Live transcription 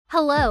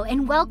Hello,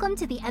 and welcome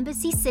to the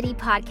Embassy City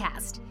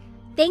podcast.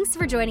 Thanks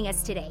for joining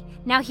us today.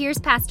 Now here's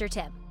Pastor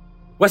Tim.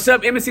 What's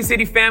up, Embassy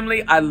City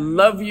family? I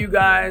love you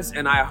guys,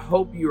 and I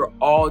hope you're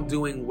all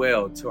doing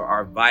well to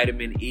our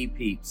Vitamin E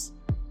peeps.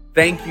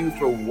 Thank you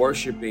for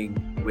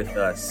worshiping with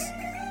us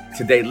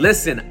today.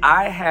 Listen,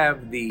 I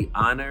have the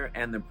honor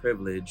and the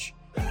privilege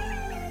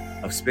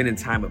of spending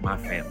time with my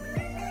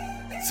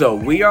family. So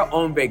we are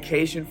on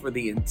vacation for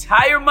the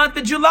entire month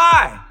of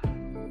July.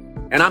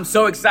 And I'm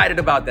so excited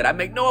about that. I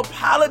make no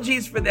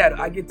apologies for that.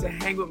 I get to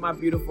hang with my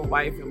beautiful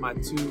wife and my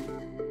two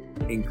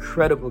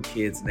incredible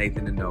kids,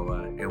 Nathan and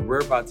Noah. And we're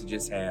about to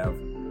just have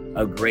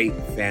a great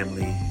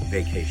family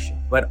vacation.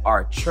 But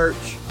our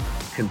church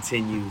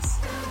continues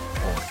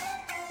on.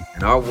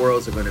 And our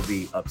worlds are going to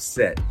be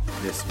upset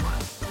this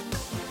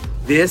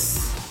month.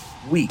 This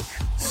week,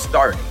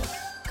 starting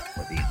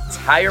for the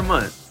entire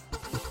month,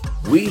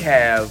 we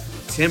have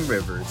Tim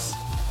Rivers,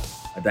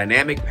 a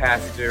dynamic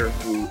pastor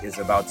who is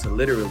about to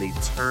literally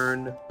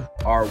turn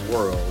our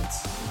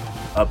worlds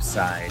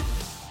upside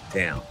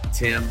down.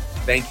 Tim,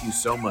 thank you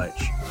so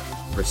much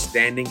for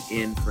standing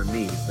in for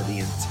me for the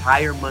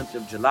entire month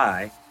of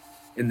July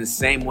in the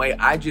same way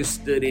I just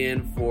stood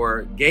in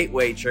for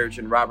Gateway Church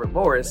and Robert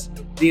Morris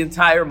the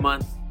entire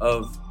month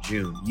of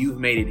June. You've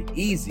made it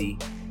easy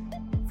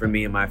for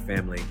me and my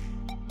family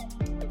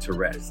to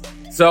rest.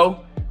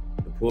 So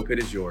the pulpit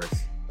is yours.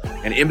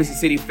 And Embassy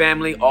City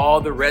family, all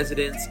the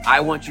residents,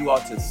 I want you all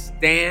to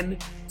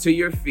stand to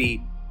your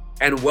feet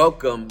and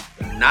welcome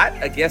not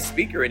a guest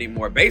speaker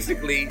anymore.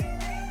 Basically,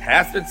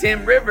 Pastor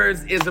Tim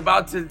Rivers is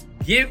about to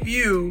give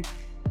you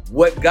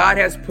what God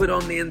has put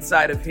on the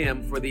inside of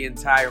him for the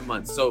entire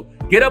month. So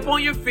get up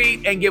on your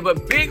feet and give a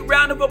big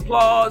round of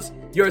applause.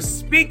 Your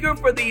speaker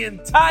for the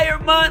entire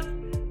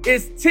month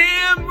is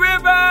Tim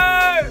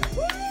Rivers.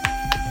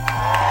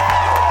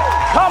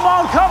 Come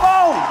on, come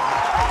on.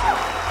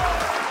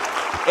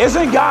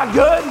 Isn't God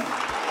good?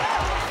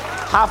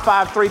 High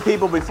five three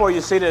people before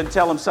you see it and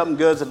tell them something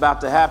good's about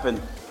to happen.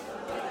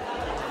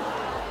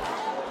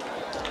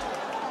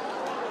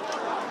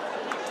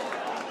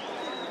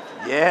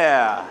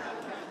 Yeah.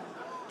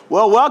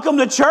 Well, welcome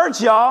to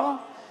church, y'all.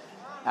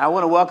 And I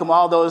want to welcome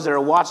all those that are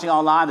watching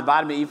online, the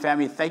Vitamin E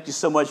family. Thank you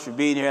so much for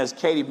being here. As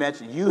Katie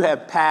mentioned, you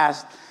have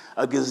passed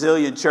a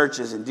gazillion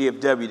churches in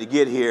DFW to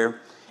get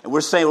here. And we're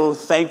saying we're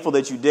thankful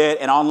that you did.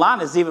 And online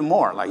is even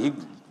more. Like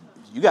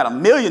you got a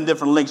million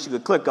different links you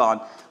could click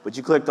on, but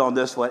you clicked on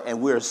this one, and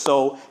we're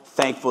so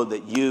thankful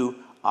that you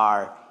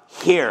are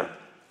here.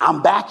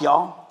 I'm back,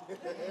 y'all.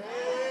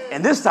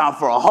 And this time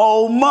for a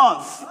whole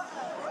month.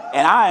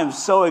 And I am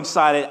so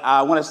excited.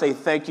 I want to say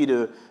thank you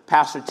to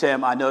Pastor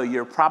Tim. I know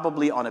you're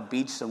probably on a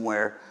beach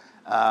somewhere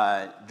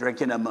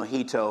drinking a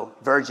mojito,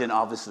 virgin,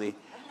 obviously,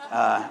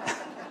 and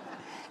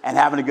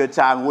having a good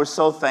time. And we're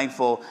so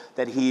thankful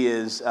that he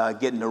is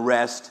getting to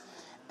rest.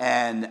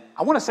 And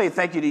I want to say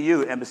thank you to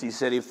you, Embassy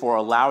City, for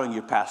allowing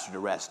your pastor to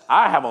rest.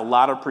 I have a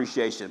lot of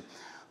appreciation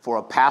for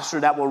a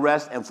pastor that will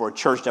rest and for a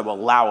church that will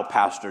allow a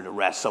pastor to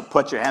rest. So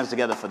put your hands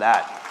together for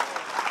that.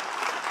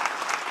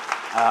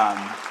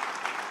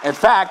 In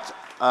fact,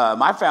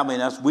 my family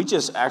and us, we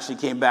just actually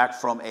came back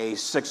from a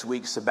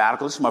 6-week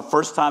sabbatical. This is my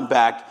first time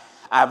back.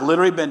 I've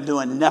literally been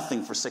doing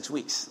nothing for 6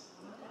 weeks.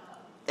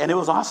 And it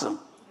was awesome.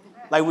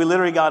 Like, we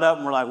literally got up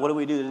and we're like, what do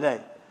we do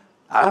today?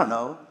 I don't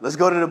know. Let's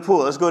go to the pool.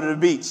 Let's go to the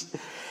beach.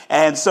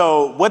 And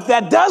so what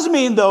that does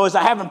mean, though, is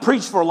I haven't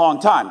preached for a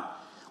long time,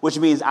 which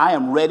means I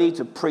am ready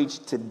to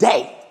preach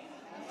today.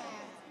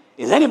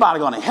 Is anybody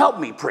going to help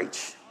me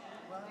preach?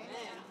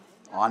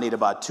 Oh, I need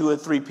about 2 or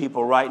 3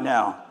 people right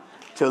now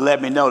to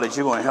let me know that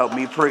you're going to help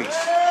me preach.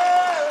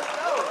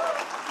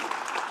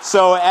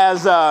 So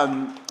as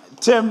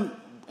Tim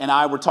and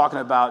I were talking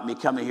about me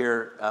coming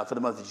here for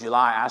the month of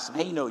July, I asked him,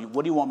 hey,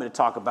 what do you want me to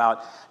talk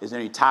about? Is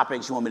there any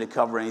topics you want me to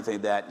cover, anything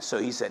like that? So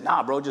he said,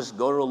 nah, bro, just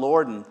go to the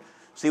Lord and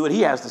see what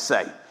he has to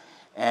say.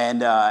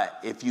 And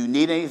if you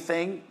need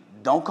anything,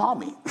 don't call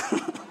me.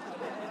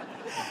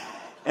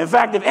 In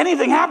fact, if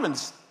anything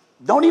happens,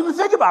 don't even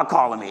think about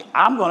calling me.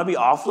 I'm going to be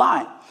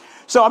offline.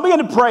 So I began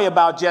to pray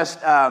about just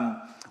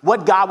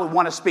what God would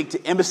want to speak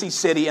to Embassy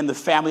City and the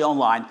family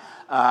online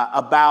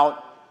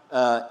about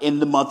in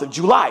the month of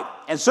July.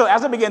 And so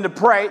as I began to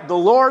pray, the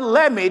Lord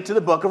led me to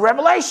the book of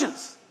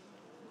Revelations.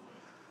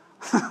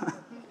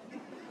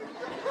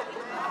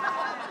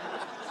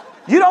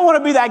 You don't want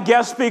to be that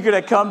guest speaker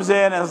that comes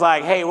in and is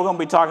like, hey, we're going to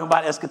be talking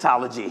about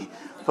eschatology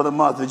for the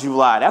month of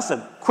July. That's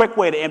a quick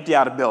way to empty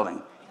out a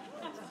building.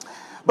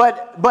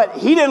 But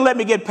he didn't let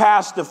me get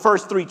past the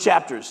first 3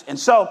 chapters. And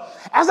so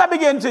as I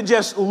began to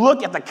just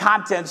look at the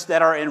contents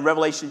that are in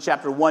Revelation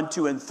chapter 1,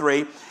 2, and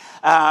 3,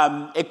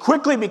 it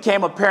quickly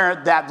became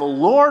apparent that the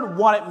Lord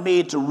wanted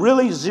me to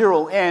really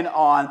zero in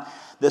on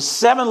the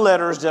 7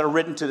 letters that are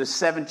written to the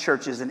 7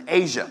 churches in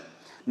Asia.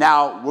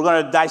 Now, we're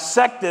going to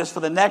dissect this for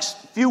the next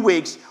few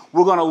weeks.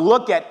 We're going to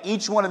look at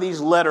each one of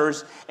these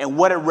letters and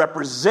what it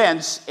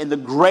represents in the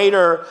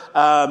greater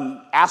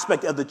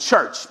aspect of the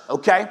church,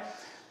 okay?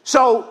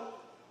 So,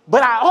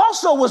 but I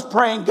also was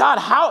praying, God,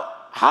 how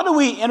how do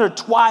we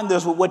intertwine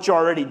this with what you're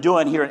already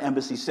doing here in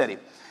Embassy City?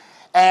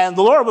 And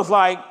the Lord was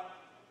like,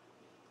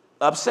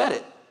 upset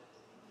it.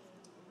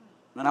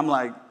 And I'm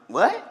like,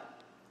 what?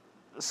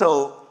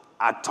 So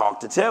I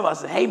talked to Tim. I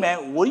said, hey,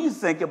 man, what do you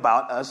think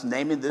about us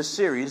naming this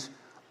series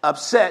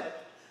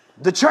Upset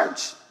the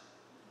Church?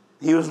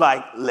 He was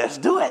like, let's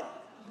do it.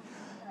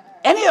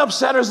 Any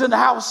upsetters in the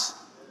house?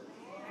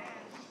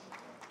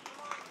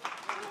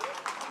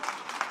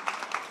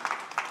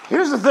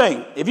 Here's the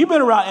thing. If you've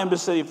been around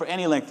Embassy City for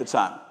any length of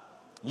time,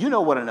 you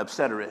know what an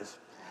upsetter is.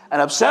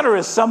 An upsetter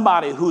is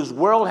somebody whose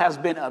world has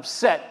been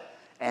upset,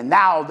 and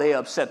now they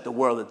upset the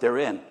world that they're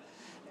in.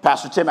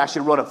 Pastor Tim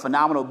actually wrote a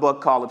phenomenal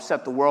book called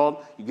Upset the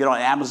World. You get on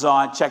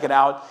Amazon, check it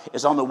out.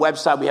 It's on the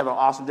website. We have an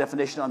awesome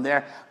definition on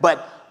there.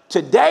 But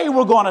today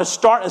we're going to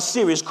start a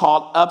series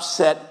called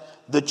Upset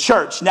the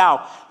Church.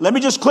 Now, let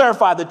me just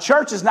clarify. The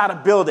church is not a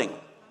building.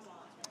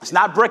 It's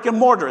not brick and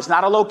mortar. It's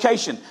not a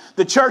location.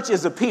 The church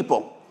is a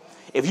people.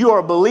 If you are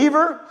a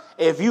believer,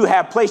 if you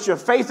have placed your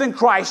faith in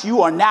Christ,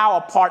 you are now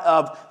a part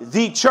of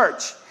the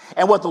church.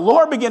 And what the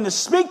Lord began to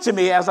speak to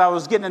me as I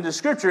was getting into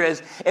scripture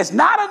is, it's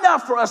not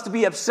enough for us to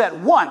be upset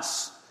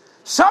once.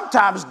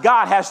 Sometimes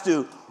God has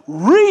to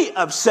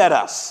re-upset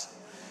us.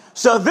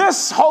 So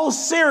this whole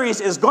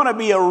series is going to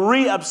be a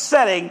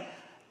re-upsetting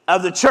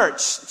of the church.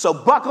 So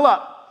buckle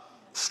up,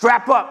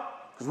 strap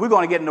up, because we're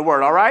going to get in the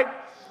word, all right?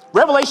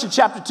 Revelation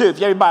chapter 2, if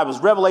you have your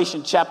Bibles,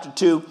 Revelation chapter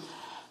 2,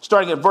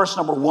 starting at verse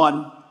number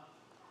 1.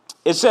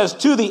 It says,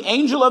 to the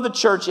angel of the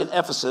church in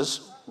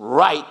Ephesus,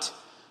 write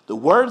the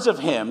words of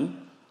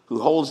him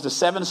who holds the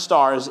 7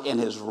 stars in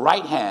his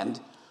right hand,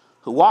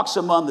 who walks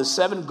among the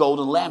 7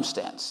 golden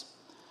lampstands.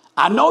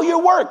 I know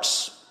your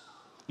works,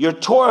 your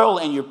toil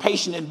and your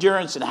patient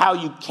endurance, and how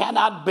you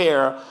cannot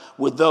bear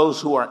with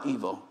those who are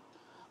evil,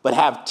 but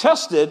have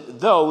tested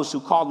those who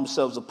call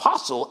themselves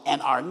apostle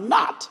and are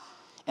not,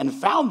 and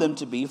found them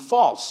to be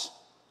false.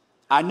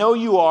 I know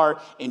you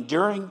are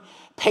enduring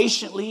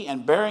patiently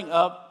and bearing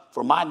up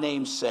for my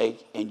name's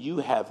sake, and you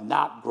have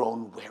not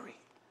grown weary.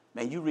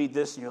 Man, you read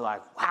this and you're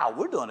like, wow,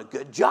 we're doing a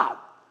good job.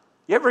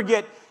 You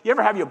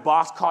ever have your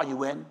boss call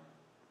you in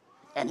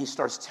and he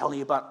starts telling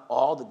you about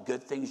all the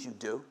good things you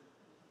do?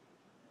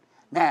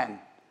 Man,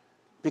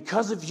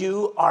 because of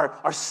you,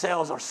 our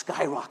sales are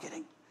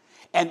skyrocketing.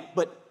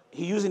 But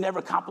he usually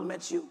never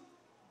compliments you,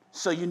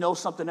 so you know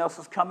something else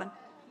is coming.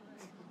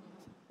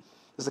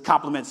 There's a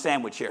compliment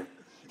sandwich here.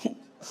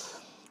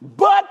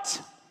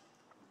 But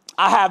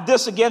I have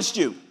this against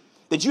you,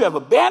 that you have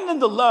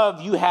abandoned the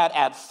love you had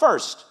at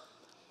first.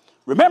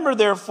 Remember,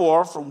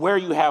 therefore, from where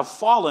you have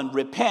fallen,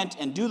 repent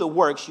and do the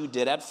works you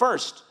did at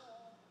first.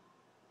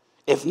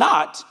 If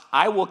not,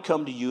 I will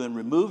come to you and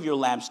remove your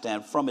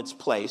lampstand from its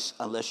place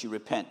unless you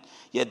repent.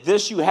 Yet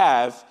this you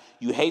have,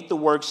 you hate the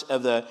works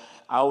of I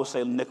always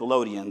say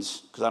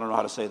Nickelodeons, because I don't know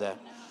how to say that,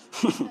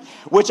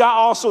 which I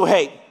also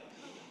hate.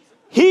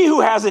 He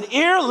who has an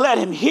ear, let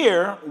him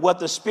hear what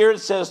the Spirit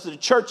says to the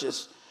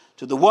churches.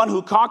 To the one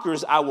who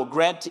conquers, I will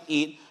grant to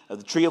eat of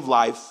the tree of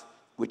life,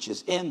 which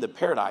is in the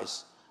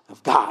paradise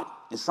of God.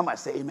 And somebody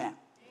say amen.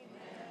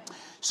 Amen.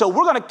 So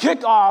we're going to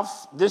kick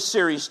off this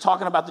series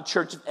talking about the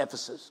church of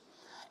Ephesus.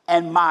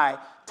 And my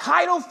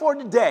title for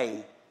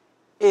today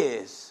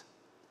is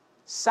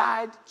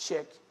Side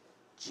Chick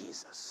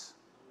Jesus.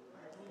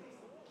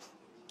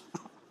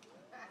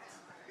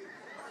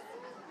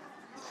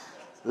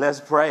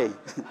 Let's pray.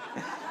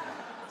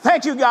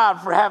 Thank you, God,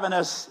 for having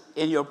us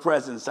in your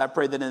presence. I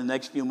pray that in the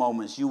next few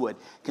moments you would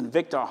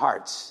convict our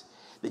hearts,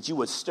 that you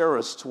would stir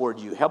us toward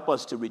you. Help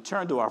us to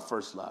return to our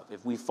first love.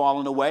 If we've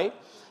fallen away,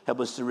 help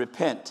us to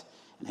repent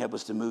and help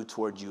us to move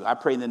toward you. I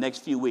pray in the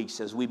next few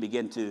weeks as we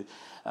begin to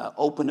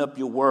open up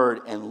your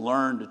word and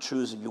learn the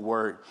truths of your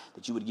word,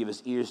 that you would give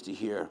us ears to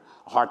hear,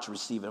 a heart to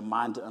receive, and a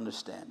mind to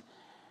understand.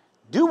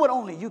 Do what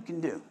only you can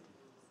do.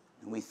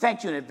 And we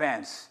thank you in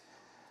advance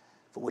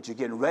for what you're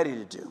getting ready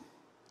to do.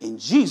 In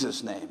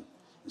Jesus' name.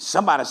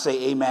 Somebody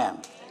say amen.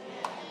 Amen.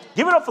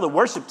 Give it up for the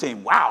worship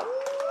team. Wow.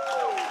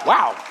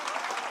 Wow.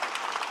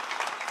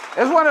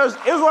 It was one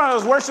of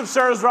those worship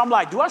services where I'm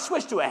like, do I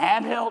switch to a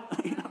handheld?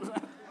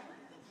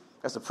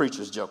 That's a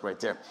preacher's joke right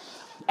there.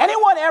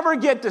 Anyone ever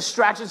get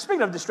distracted?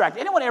 Speaking of distracted,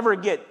 anyone ever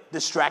get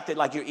distracted,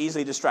 like you're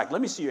easily distracted?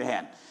 Let me see your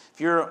hand. If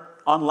you're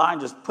online,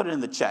 just put it in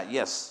the chat.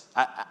 Yes,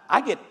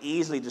 I get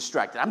easily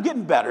distracted. I'm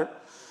getting better.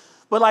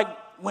 But like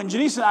when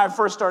Janice and I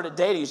first started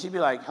dating, she'd be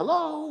like,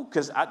 hello,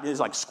 because it's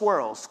like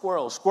squirrel,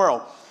 squirrel,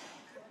 squirrel.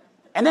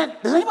 And then,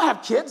 does anyone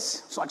have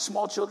kids? It's like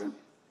small children.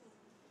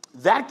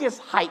 That gets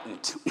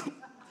heightened.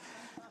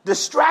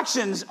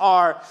 Distractions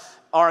are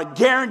a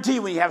guarantee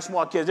when you have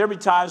small kids. There'll be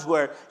times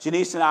where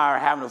Janice and I are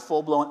having a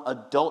full-blown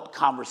adult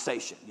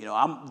conversation. You know,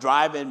 I'm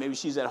driving, maybe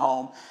she's at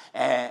home,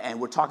 and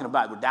we're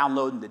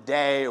downloading the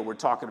day, or we're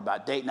talking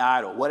about date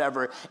night or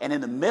whatever. And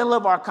in the middle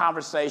of our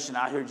conversation,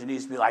 I hear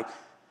Janice be like,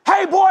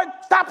 hey, boy,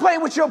 stop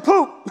playing with your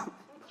poop.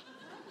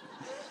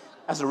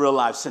 That's a real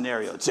life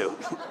scenario, too.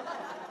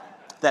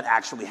 That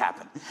actually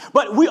happened.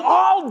 But we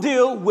all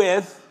deal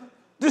with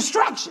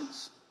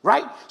distractions,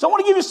 right? So I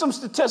want to give you some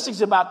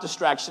statistics about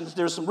distractions.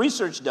 There's some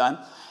research done,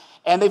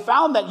 And they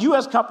found that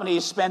U.S.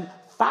 companies spend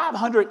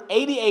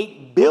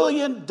 $588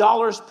 billion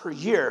per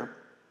year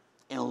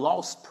in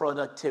lost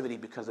productivity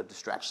because of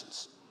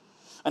distractions.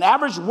 An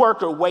average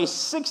worker wastes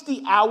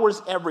 60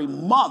 hours every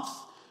month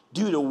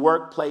due to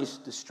workplace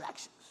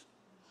distractions.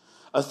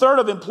 A third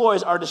of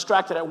employees are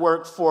distracted at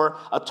work for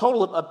a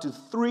total of up to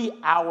 3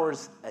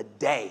 hours a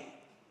day.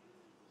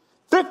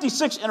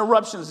 56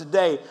 interruptions a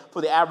day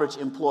for the average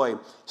employee.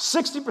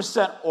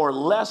 60% or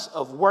less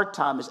of work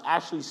time is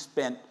actually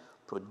spent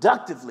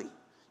productively.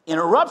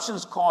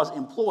 Interruptions cause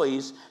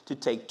employees to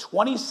take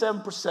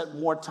 27%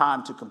 more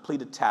time to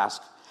complete a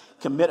task,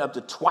 commit up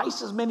to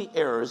twice as many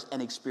errors,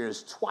 and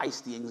experience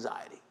twice the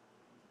anxiety.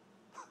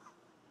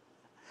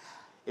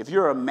 If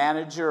you're a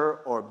manager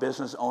or a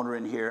business owner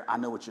in here, I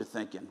know what you're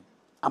thinking.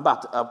 I'm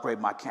about to upgrade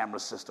my camera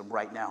system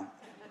right now.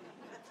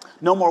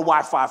 No more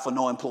Wi-Fi for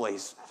no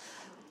employees.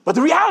 But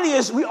the reality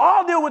is we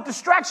all deal with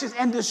distractions,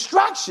 and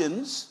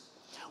distractions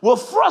will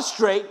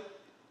frustrate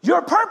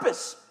your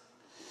purpose.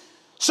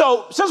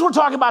 So since we're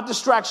talking about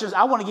distractions,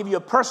 I want to give you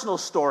a personal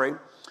story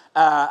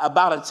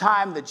about a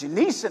time that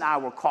Janice and I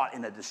were caught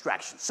in a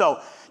distraction.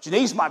 So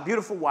Janice, my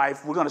beautiful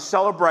wife, we're going to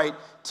celebrate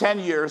 10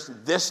 years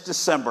this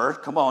December.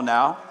 Come on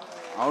now.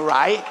 All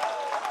right.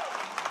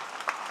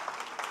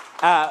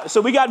 So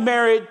we got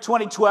married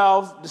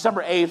 2012,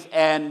 December 8th,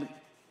 and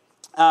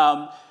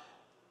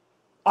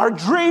our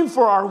dream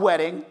for our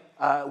wedding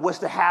was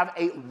to have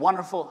a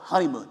wonderful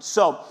honeymoon.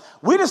 So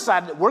we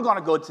decided that we're going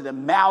to go to the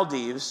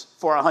Maldives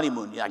for our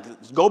honeymoon.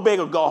 Like, go big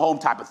or go home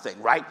type of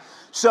thing, right?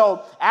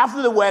 So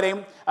after the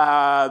wedding,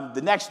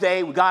 the next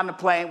day, we got on the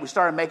plane. We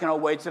started making our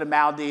way to the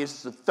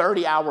Maldives. It's a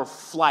 30-hour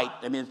flight.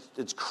 I mean,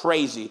 it's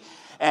crazy.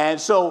 And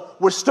so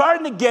we're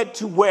starting to get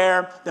to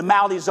where the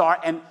Maldives are.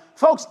 And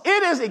folks,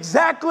 it is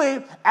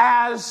exactly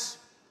as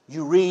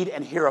you read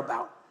and hear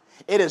about.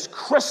 It is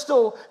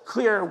crystal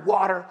clear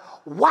water,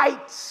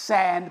 white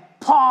sand,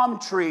 palm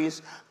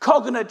trees,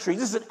 coconut trees.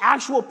 This is an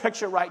actual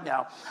picture right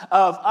now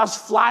of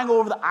us flying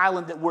over the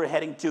island that we're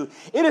heading to.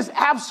 It is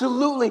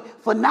absolutely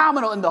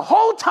phenomenal. And the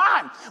whole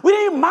time, we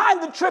didn't even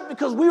mind the trip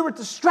because we were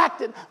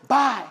distracted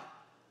by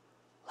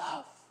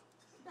love.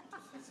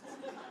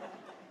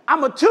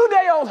 I'm a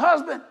 2-day-old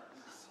husband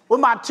with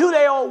my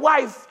 2-day-old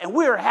wife, and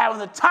we're having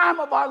the time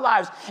of our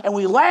lives. And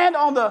we land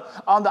on the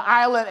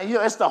island, and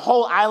it's the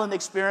whole island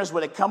experience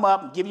where they come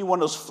up and give you one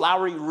of those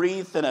flowery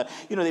wreaths, and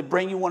they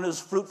bring you one of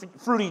those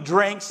fruity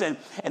drinks, and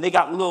they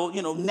got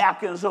little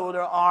napkins over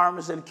their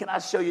arms, and can I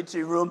show you to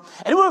your room?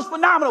 And it was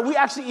phenomenal. We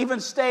actually even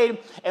stayed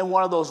in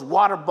one of those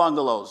water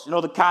bungalows,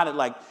 the kind of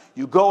like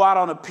you go out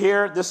on a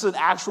pier. This is an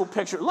actual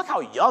picture. Look how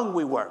young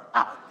we were.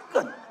 Oh,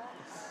 goodness.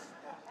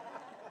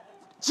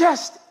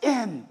 Just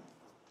in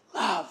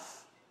love.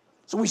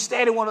 So we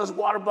stayed in one of those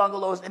water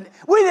bungalows, and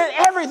we did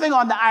everything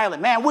on the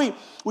island. Man,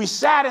 we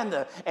sat in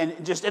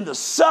the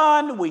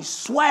sun, we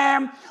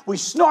swam, we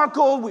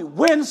snorkeled, we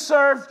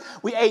windsurfed,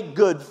 we ate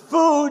good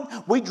food,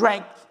 we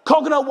drank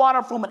coconut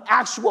water from an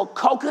actual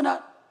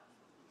coconut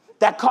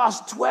that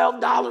cost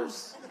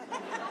 $12.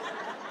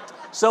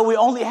 So we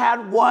only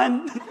had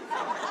one,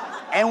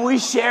 and we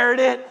shared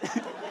it.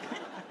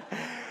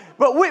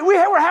 But we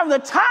were having the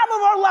time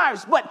of our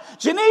lives. But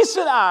Janice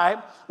and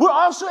I, we're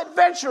also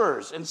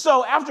adventurers. And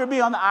so after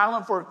being on the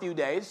island for a few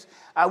days,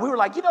 we were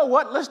like, you know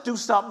what? Let's do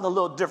something a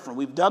little different.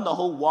 We've done the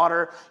whole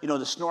water, the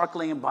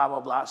snorkeling and blah, blah,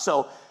 blah.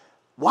 So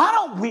why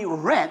don't we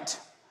rent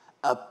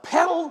a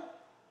pedal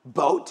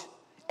boat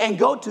and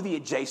go to the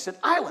adjacent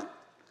island?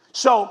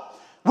 So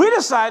we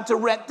decided to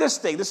rent this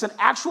thing. This is an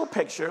actual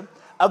picture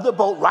of the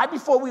boat right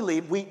before we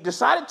leave. We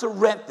decided to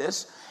rent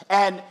this,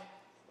 and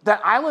that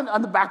island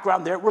on the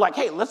background there, we're like,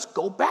 hey, let's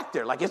go back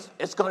there. Like,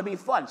 it's going to be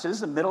fun. So this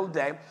is the middle of the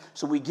day.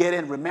 So we get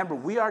in. Remember,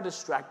 we are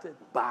distracted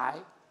by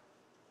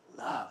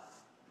love.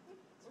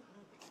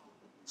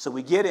 So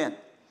we get in,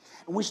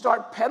 and we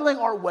start pedaling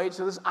our way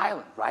to this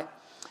island, right?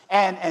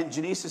 And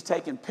Janice is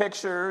taking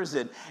pictures,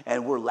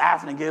 and we're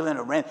laughing and giggling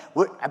around.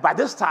 By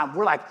this time,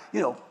 we're like,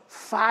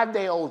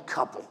 5-day-old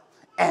couple,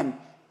 and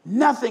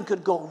nothing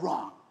could go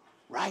wrong,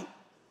 right?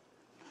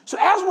 So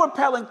as we're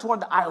pedaling toward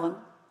the island,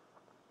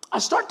 I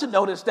start to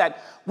notice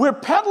that we're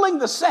pedaling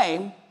the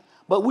same,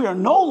 but we are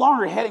no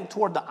longer heading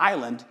toward the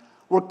island.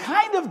 We're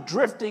kind of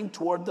drifting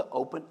toward the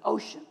open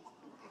ocean.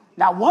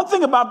 Now, one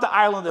thing about the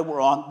island that we're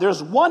on,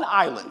 there's one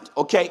island,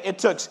 okay? It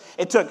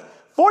took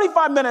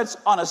 45 minutes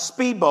on a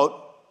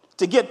speedboat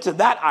to get to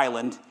that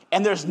island,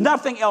 and there's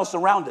nothing else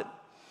around it.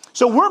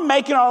 So we're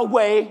making our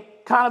way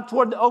kind of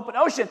toward the open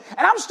ocean,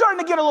 and I'm starting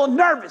to get a little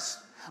nervous.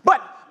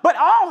 But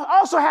I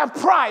also have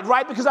pride,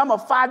 right? Because I'm a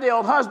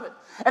 5-day-old husband.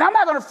 And I'm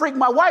not going to freak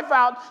my wife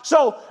out.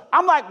 So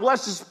I'm like,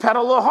 let's just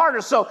pedal a little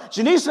harder. So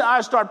Janice and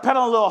I start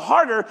pedaling a little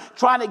harder,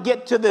 trying to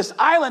get to this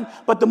island.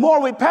 But the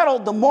more we pedal,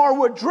 the more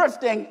we're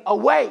drifting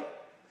away.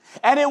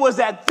 And it was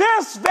at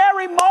this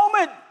very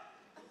moment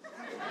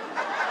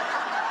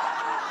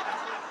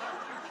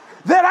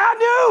that I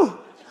knew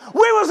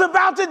we was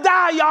about to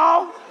die,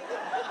 y'all.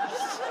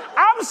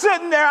 I'm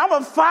sitting there, I'm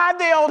a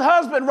 5-day-old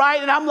husband, right?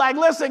 And I'm like,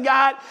 listen,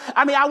 God,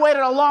 I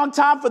waited a long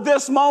time for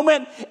this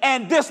moment,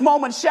 and this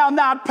moment shall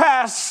not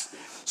pass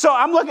So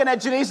I'm looking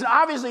at Janice, and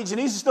obviously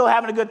Janice is still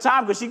having a good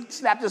time because she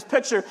snapped this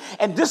picture.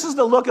 And this is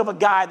the look of a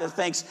guy that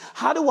thinks,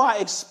 how do I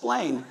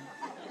explain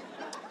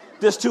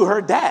this to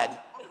her dad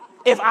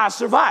if I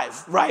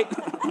survive, right?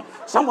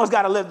 Someone's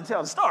got to live to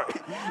tell the story.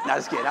 No,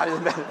 just kidding.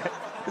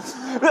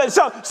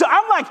 So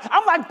I'm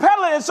like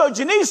pedaling, and so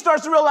Janice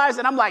starts to realize,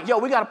 and I'm like, yo,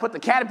 we got to put the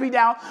canopy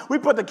down. We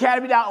put the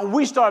canopy down, and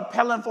we start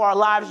pedaling for our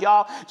lives,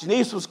 y'all.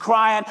 Janice was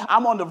crying.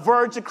 I'm on the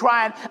verge of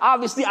crying.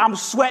 Obviously, I'm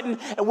sweating,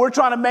 and we're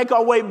trying to make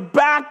our way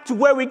back to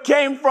where we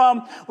came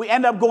from. We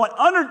end up going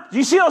under. Do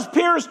you see those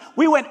piers?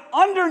 We went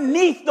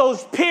underneath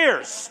those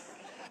piers,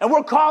 and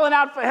we're calling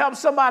out for help.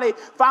 Somebody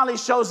finally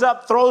shows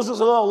up, throws us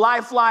a little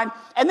lifeline,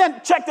 and then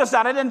check this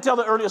out. I didn't tell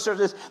the earlier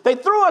service this. They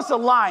threw us a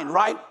line,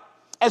 right?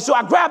 And so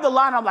I grabbed the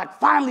line. I'm like,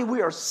 finally,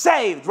 we are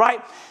saved,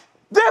 right?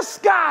 This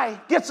guy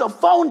gets a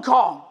phone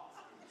call.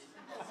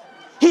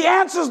 He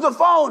answers the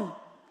phone,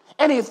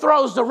 and he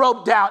throws the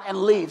rope down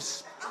and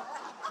leaves.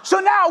 So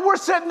now we're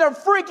sitting there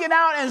freaking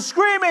out and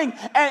screaming.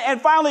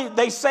 And finally,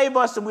 they save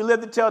us, and we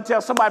live to tell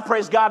tales. Somebody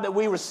praise God that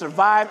we were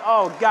survived.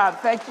 Oh, God,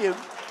 thank you.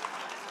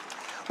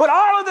 But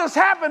all of this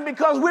happened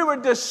because we were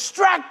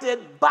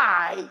distracted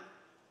by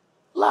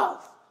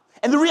love.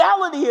 And the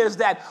reality is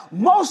that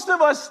most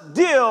of us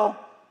deal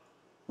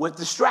with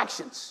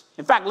distractions.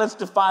 In fact, let's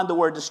define the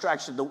word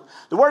distraction.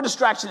 The word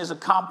distraction is a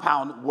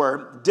compound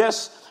word.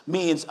 Dis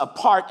means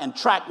apart and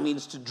track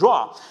means to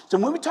draw. So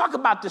when we talk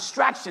about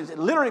distractions, it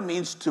literally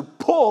means to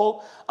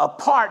pull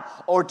apart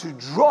or to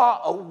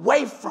draw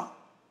away from.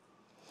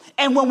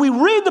 And when we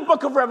read the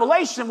book of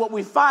Revelation, what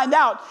we find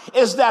out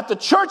is that the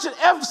church at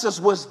Ephesus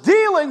was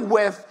dealing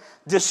with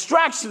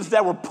distractions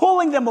that were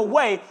pulling them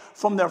away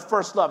from their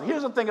first love.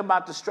 Here's the thing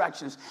about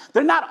distractions.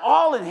 They're not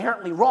all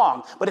inherently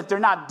wrong, but if they're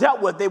not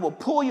dealt with, they will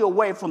pull you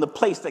away from the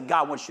place that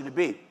God wants you to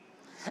be.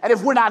 And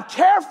if we're not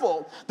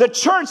careful, the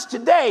church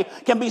today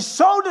can be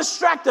so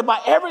distracted by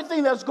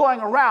everything that's going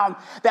around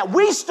that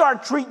we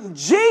start treating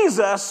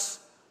Jesus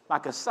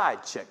like a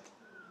side chick.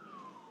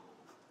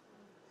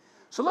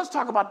 So let's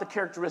talk about the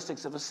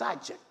characteristics of a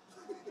side chick.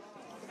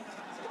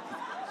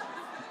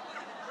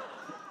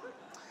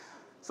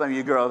 Some of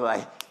you girls are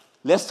like,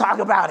 let's talk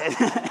about it.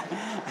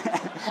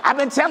 I've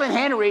been telling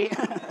Henry.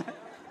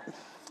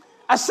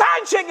 A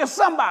side chick is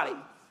somebody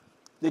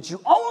that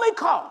you only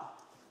call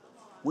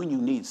when you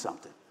need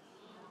something.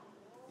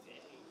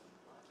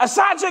 A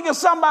side chick is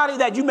somebody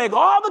that you make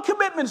all the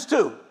commitments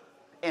to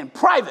in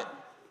private,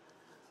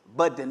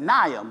 but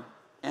deny them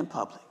in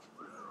public.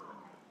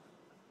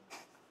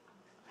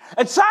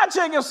 A side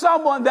chick is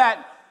someone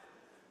that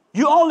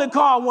you only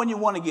call when you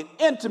want to get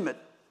intimate,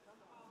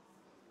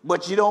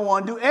 but you don't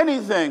want to do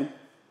anything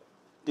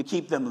to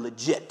keep them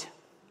legit.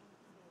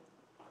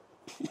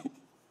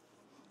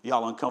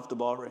 Y'all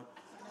uncomfortable already?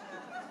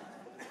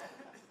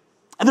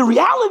 And the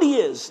reality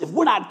is, if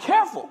we're not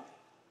careful,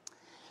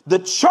 the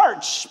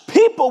church,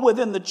 people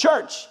within the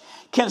church,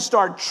 can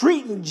start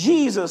treating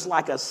Jesus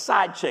like a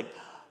side chick,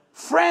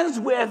 friends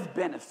with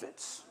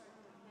benefits.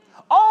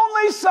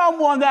 Only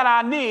someone that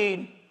I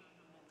need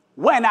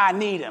when I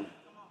need him.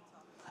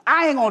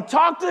 I ain't going to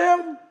talk to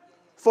him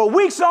for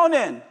weeks on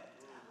end.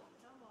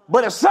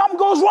 But if something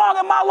goes wrong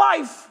in my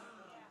life,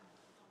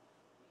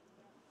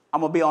 I'm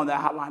going to be on that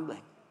hotline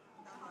bling.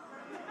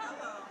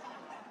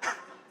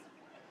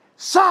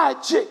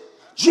 Side chick,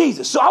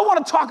 Jesus. So I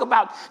want to talk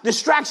about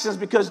distractions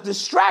because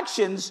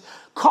distractions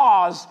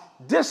cause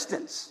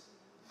distance.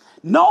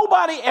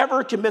 Nobody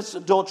ever commits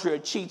adultery or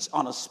cheats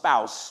on a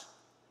spouse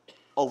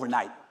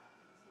overnight.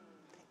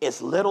 It's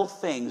little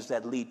things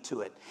that lead to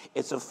it.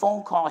 It's a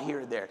phone call here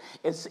or there.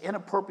 It's an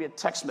inappropriate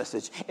text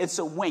message. It's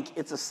a wink.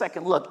 It's a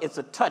second look. It's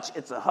a touch.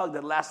 It's a hug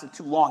that lasted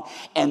too long.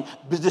 And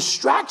the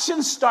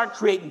distractions start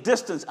creating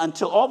distance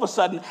until all of a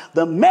sudden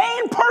the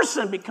main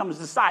person becomes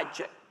the side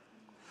chick.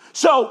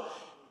 So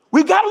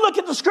we got to look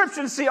at the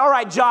scripture and see, all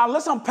right, John,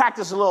 let's unpack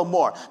this a little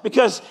more.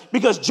 Because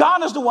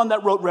John is the one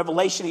that wrote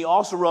Revelation. He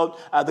also wrote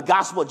the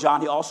Gospel of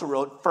John. He also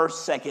wrote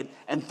 1st, 2nd,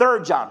 and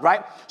 3rd John,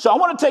 right? So I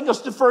want to take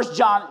us to 1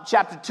 John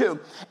chapter 2.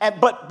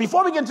 But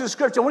before we get into the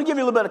scripture, I want to give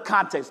you a little bit of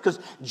context. Because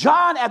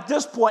John, at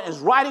this point, is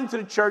writing to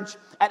the church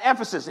at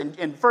Ephesus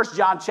in 1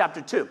 John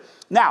chapter 2.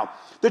 Now,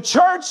 the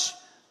church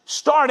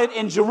started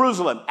in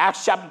Jerusalem.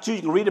 Acts chapter 2,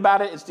 you can read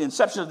about it. It's the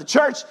inception of the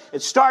church.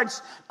 It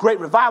starts, great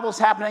revivals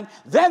happening.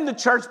 Then the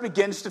church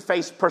begins to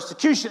face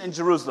persecution in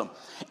Jerusalem.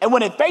 And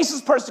when it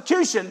faces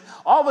persecution,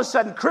 all of a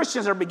sudden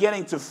Christians are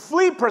beginning to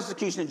flee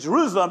persecution in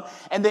Jerusalem,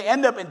 and they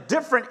end up in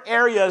different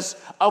areas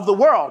of the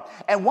world.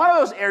 And one of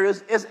those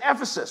areas is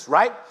Ephesus,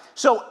 right?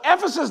 So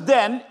Ephesus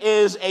then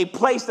is a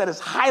place that is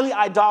highly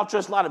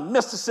idolatrous, a lot of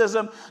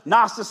mysticism,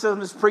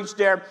 Gnosticism is preached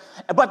there.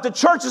 But the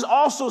church is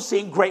also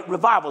seeing great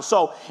revival.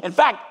 So in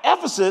fact,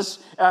 Ephesus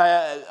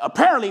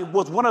apparently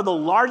was one of the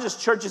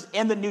largest churches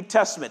in the New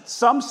Testament.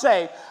 Some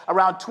say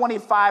around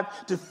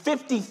 25 to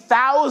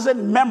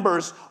 50,000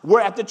 members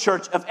were at the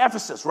church of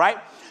Ephesus, right?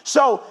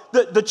 So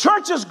the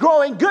church is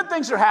growing, good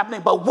things are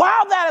happening. But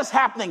while that is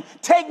happening,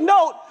 take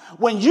note,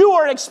 when you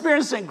are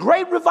experiencing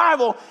great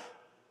revival,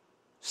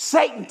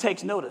 Satan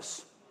takes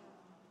notice.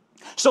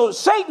 So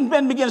Satan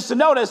then begins to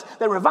notice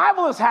that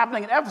revival is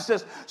happening in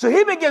Ephesus. So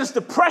he begins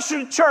to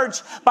pressure the church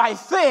by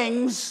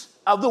things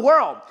of the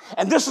world.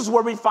 And this is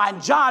where we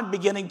find John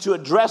beginning to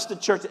address the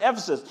church at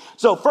Ephesus.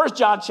 So 1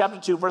 John chapter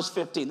 2, verse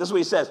 15. This is what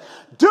he says.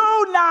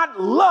 Do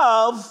not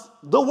love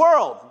the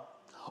world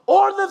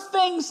or the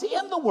things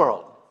in the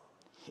world.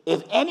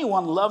 If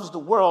anyone loves the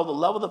world, the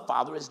love of the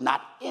Father is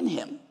not in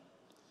him.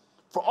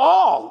 For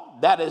all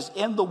that is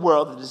in the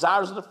world, the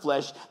desires of the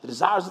flesh, the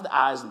desires of the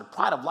eyes, and the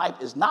pride of life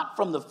is not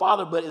from the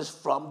Father, but is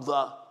from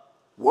the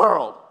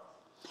world.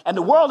 And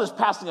the world is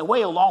passing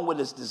away along with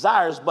its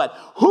desires, but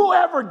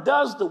whoever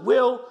does the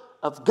will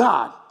of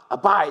God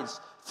abides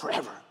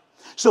forever.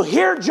 So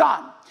here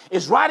John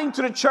is writing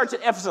to the church at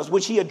Ephesus,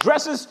 which he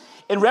addresses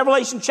in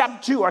Revelation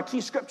chapter 2, our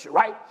key scripture,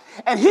 right?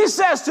 And he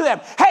says to them,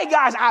 hey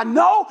guys, I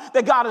know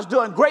that God is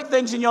doing great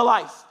things in your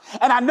life.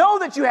 And I know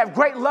that you have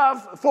great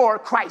love for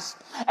Christ.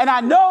 And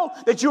I know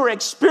that you are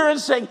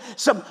experiencing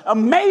some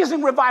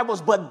amazing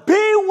revivals, but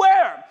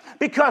beware,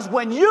 because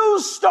when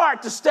you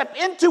start to step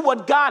into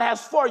what God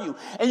has for you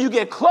and you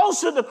get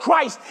closer to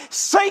Christ,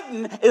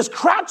 Satan is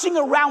crouching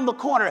around the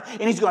corner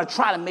and he's going to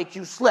try to make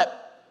you slip.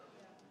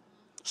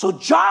 So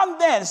John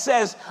then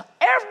says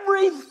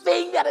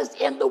everything that is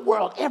in the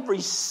world,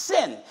 every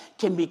sin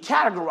can be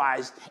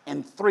categorized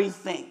in three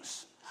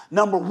things.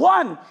 Number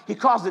one, he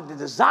calls it the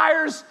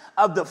desires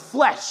of the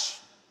flesh.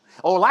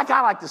 Or like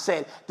I like to say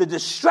it, the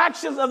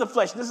distractions of the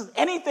flesh. This is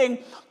anything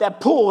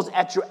that pulls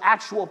at your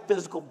actual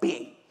physical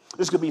being.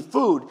 This could be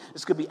food.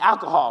 This could be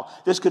alcohol.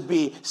 This could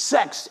be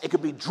sex. It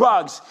could be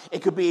drugs.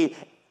 It could be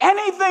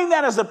anything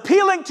that is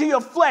appealing to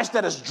your flesh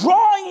that is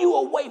drawing you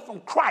away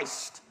from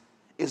Christ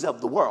is of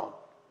the world.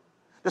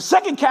 The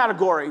second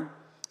category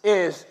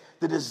is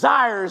the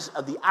desires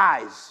of the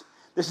eyes.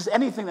 This is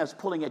anything that's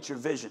pulling at your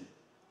vision.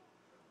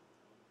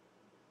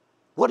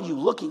 What are you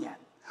looking at?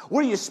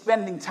 What are you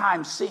spending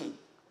time seeing?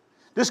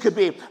 This could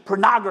be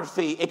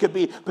pornography. It could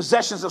be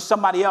possessions of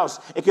somebody else.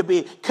 It could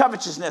be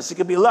covetousness. It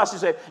could be lust. You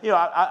say,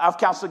 I've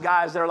counseled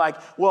guys that are like,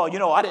 well,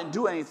 I didn't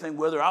do anything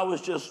with her. I was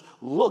just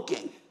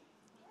looking.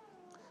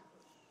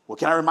 Well,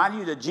 can I remind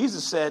you that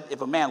Jesus said,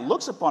 if a man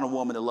looks upon a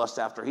woman to lust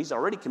after her, he's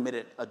already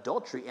committed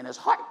adultery in his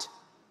heart.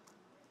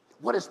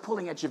 What is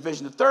pulling at your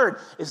vision? The third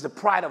is the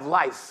pride of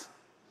life.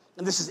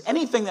 And this is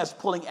anything that's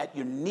pulling at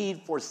your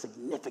need for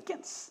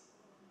significance.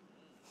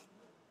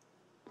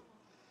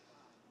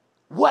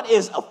 What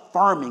is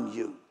affirming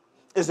you?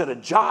 Is it a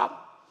job?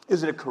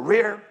 Is it a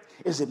career?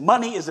 Is it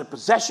money? Is it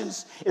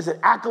possessions? Is it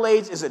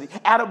accolades? Is it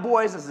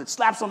attaboys? Is it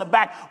slaps on the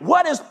back?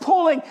 What is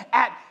pulling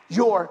at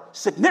your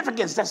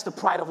significance? That's the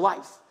pride of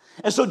life.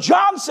 And so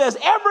John says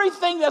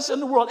everything that's in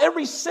the world,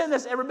 every sin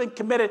that's ever been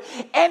committed,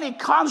 any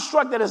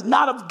construct that is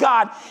not of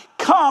God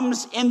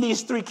comes in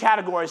these three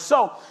categories.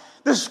 So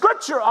the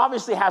scripture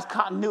obviously has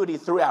continuity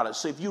throughout it.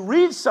 So if you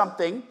read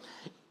something,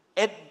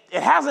 it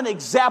has an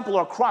example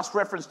or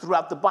cross-reference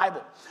throughout the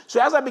Bible.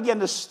 So as I begin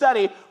to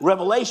study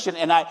Revelation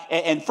and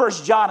 1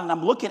 John, and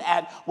I'm looking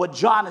at what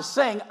John is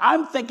saying,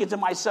 I'm thinking to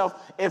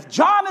myself, if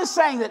John is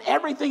saying that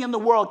everything in the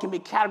world can be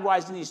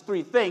categorized in these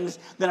three things,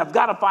 then I've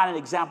got to find an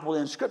example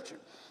in Scripture.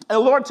 And the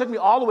Lord took me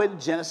all the way to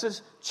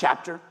Genesis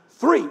chapter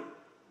 3.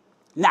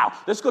 Now,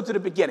 let's go to the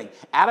beginning.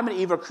 Adam and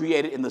Eve are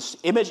created in the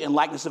image and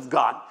likeness of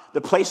God. They're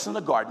placed in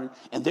the garden,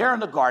 and there in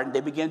the garden, they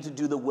begin to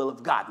do the will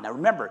of God. Now,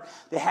 remember,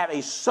 they have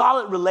a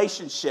solid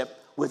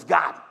relationship with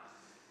God.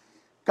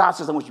 God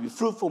says, I want you to be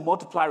fruitful,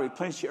 multiply,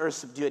 replenish the earth,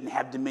 subdue it, and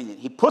have dominion.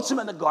 He puts them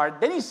in the garden.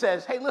 Then he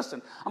says, hey,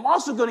 listen, I'm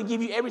also going to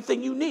give you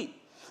everything you need.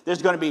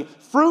 There's going to be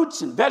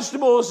fruits and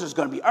vegetables. There's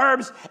going to be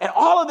herbs, and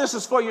all of this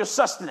is for your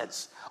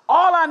sustenance.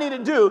 All I need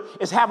to do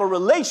is have a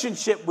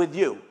relationship with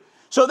you.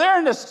 So they're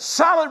in this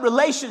solid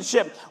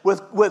relationship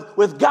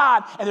with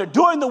God, and they're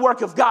doing the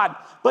work of God.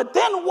 But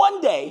then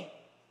one day,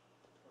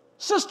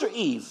 Sister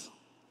Eve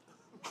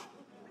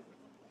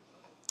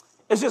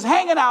is just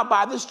hanging out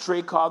by this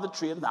tree called the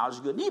tree of knowledge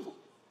of good and evil,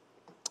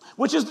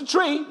 which is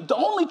the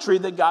only tree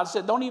that God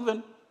said, don't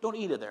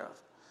eat it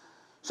thereof.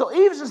 So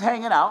Eve's just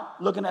hanging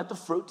out, looking at the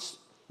fruits,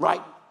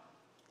 right?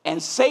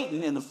 And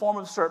Satan, in the form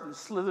of a serpent,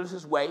 slithers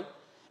his way,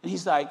 and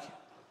he's like,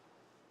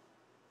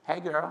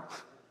 hey, girl.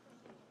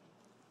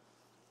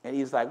 And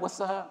he's like,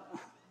 what's up?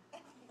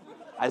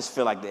 I just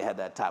feel like they had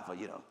that type of,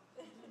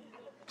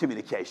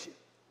 communication.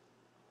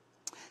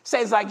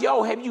 Satan's like,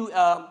 yo, have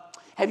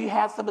you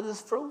had some of this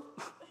fruit?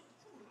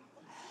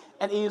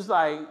 And Eve's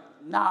like,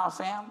 nah,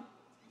 fam.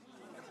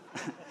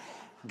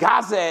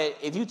 God said,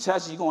 if you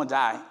touch it, you're going to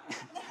die.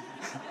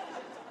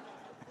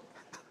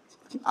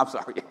 I'm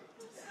sorry.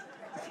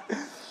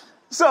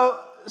 So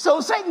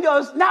Satan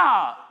goes,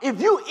 nah,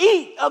 if you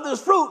eat of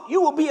this fruit,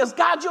 you will be as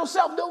God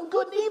yourself, knowing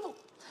good and evil.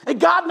 And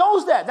God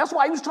knows that. That's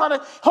why he was trying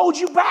to hold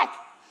you back.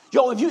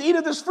 Yo, if you eat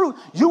of this fruit,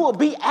 you will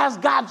be as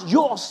God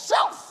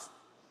yourself.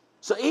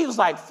 So Eve was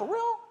like, for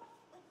real?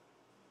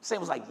 Satan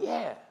was like,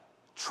 yeah,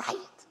 try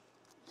it.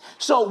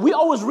 So we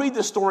always read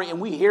this story and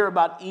we hear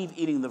about Eve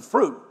eating the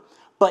fruit.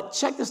 But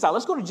check this out.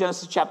 Let's go to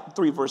Genesis chapter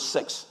 3, verse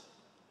 6.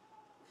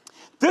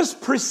 This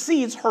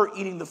precedes her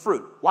eating the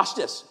fruit. Watch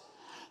this.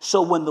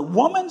 So when the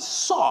woman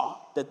saw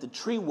that the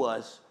tree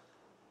was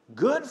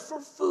good for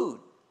food,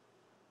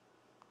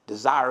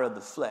 desire of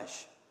the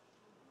flesh,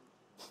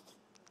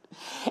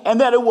 and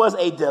that it was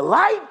a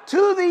delight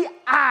to the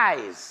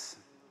eyes,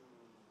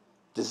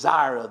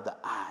 desire of the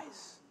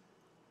eyes,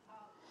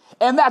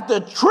 and that the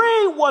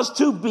tree was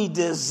to be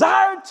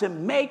desired to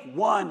make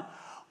one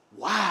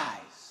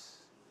wise,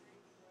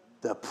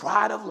 the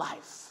pride of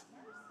life.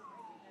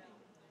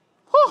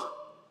 Whew.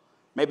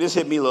 Maybe this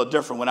hit me a little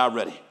different when I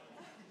read it.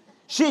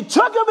 She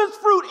took of its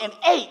fruit and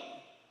ate,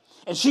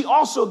 and she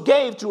also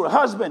gave to her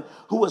husband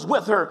who was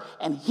with her,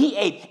 and he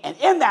ate. And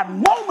in that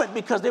moment,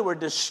 because they were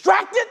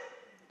distracted,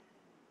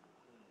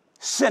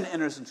 sin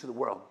enters into the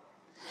world.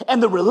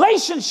 And the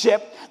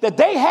relationship that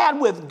they had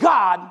with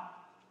God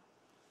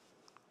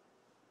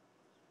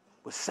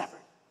was severed.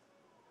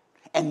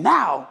 And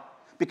now,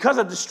 because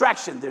of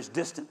distraction, there's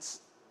distance.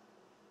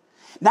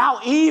 Now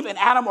Eve and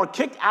Adam are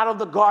kicked out of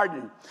the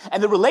garden,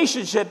 and the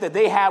relationship that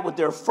they had with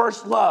their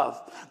first love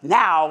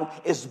now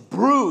is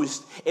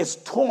bruised, it's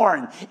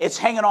torn, it's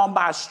hanging on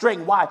by a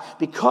string. Why?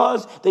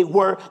 Because they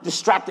were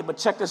distracted. But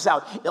check this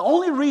out. The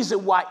only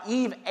reason why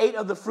Eve ate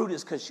of the fruit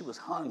is because she was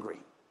hungry.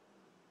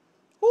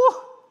 Woo.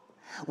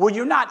 When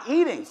you're not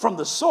eating from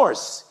the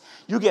source,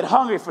 you get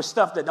hungry for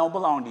stuff that don't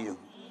belong to you.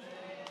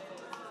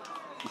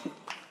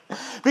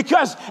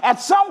 Because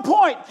at some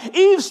point,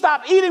 Eve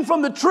stopped eating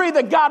from the tree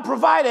that God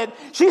provided.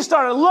 She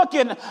started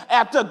looking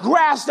at the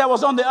grass that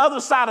was on the other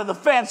side of the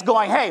fence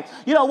going, hey,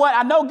 you know what?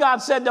 I know God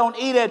said don't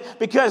eat it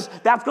because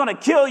that's going to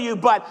kill you.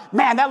 But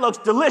man, that looks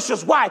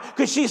delicious. Why?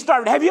 Because she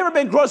started. Have you ever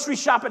been grocery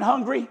shopping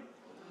hungry?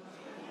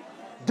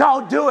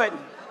 Don't do it.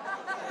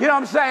 You know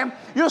what I'm saying?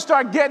 You'll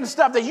start getting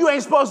stuff that you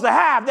ain't supposed to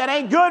have that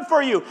ain't good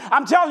for you.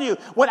 I'm telling you,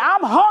 when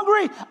I'm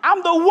hungry,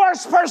 I'm the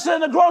worst person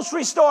in the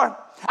grocery store.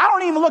 I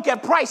don't even look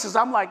at prices.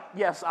 I'm like,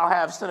 yes, I'll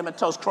have Cinnamon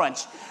Toast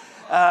Crunch.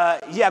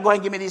 Yeah, go ahead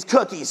and give me these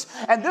cookies.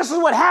 And this is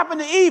what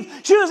happened to Eve.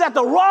 She was at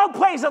the wrong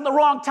place at the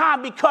wrong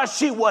time because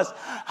she was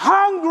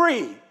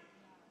hungry.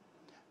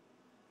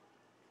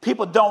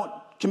 People don't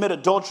commit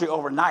adultery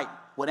overnight.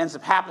 What ends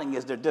up happening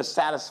is they're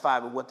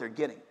dissatisfied with what they're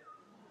getting.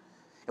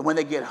 And when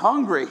they get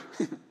hungry,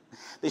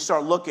 they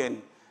start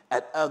looking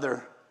at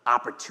other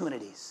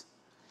opportunities.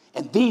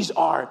 And these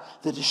are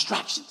the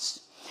distractions.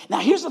 Now,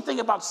 here's the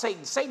thing about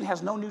Satan. Satan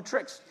has no new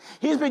tricks.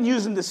 He's been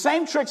using the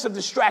same tricks of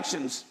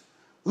distractions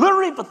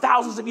literally for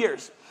thousands of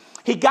years.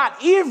 He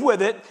got Eve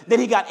with it,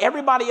 then he got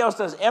everybody else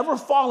that's ever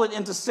fallen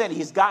into sin.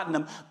 He's gotten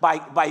them by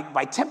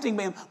tempting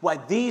them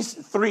with these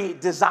three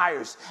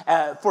desires.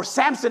 For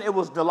Samson, it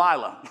was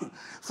Delilah.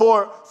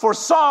 For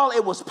Saul,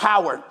 it was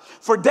power.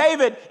 For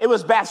David, it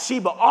was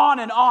Bathsheba. On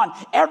and on.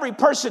 Every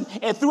person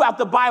throughout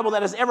the Bible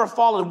that has ever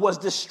fallen was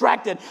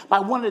distracted by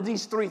one of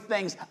these three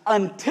things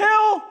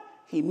until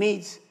he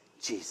meets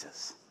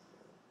Jesus.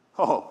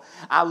 Oh,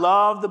 I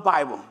love the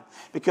Bible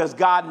because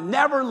God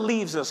never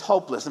leaves us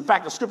hopeless. In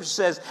fact, the scripture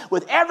says,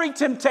 with every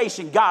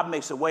temptation, God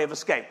makes a way of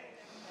escape.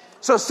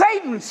 So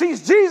Satan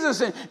sees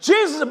Jesus, and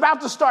Jesus is about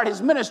to start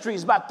his ministry.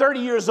 He's about 30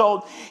 years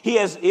old. He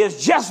has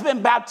just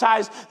been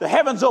baptized. The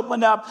heavens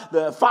open up.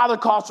 The Father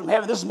calls from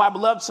heaven, this is my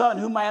beloved Son,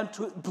 whom I am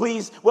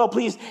pleased. Well,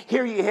 please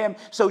hear ye him.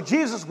 So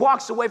Jesus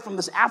walks away from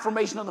this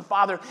affirmation of the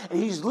Father, and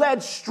he's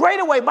led straight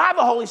away by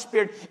the Holy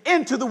Spirit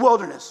into the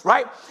wilderness,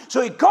 right?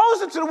 So he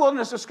goes into the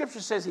wilderness. The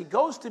scripture says he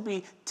goes to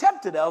be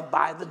tempted of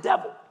by the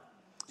devil.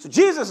 So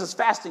Jesus is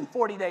fasting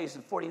 40 days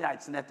and 40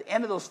 nights. And at the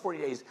end of those 40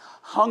 days,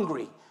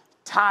 hungry,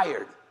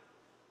 tired,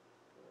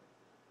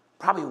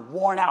 probably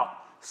worn out,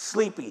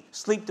 sleepy,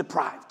 sleep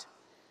deprived.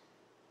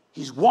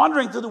 He's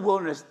wandering through the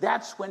wilderness.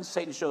 That's when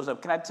Satan shows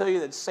up. Can I tell you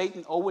that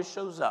Satan always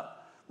shows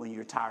up when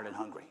you're tired and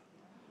hungry?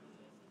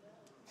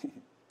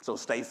 So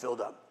stay filled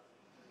up.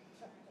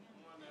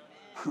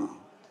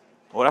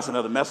 Oh, that's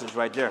another message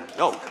right there.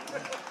 Oh,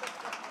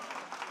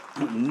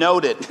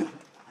 noted.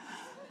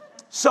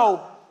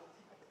 So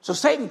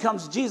Satan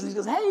comes to Jesus and he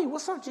goes, hey,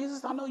 what's up,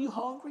 Jesus? I know you're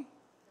hungry.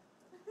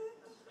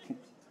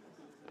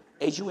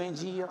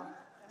 H-U-N-G-E-R.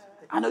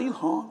 I know you're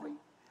hungry.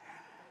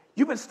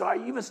 You've been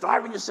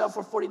starving yourself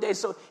for 40 days.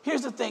 So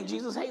here's the thing,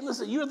 Jesus. Hey,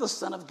 listen, you're the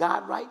Son of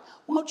God, right?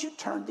 Why don't you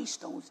turn these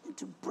stones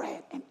into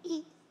bread and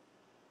eat?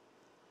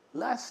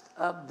 Lust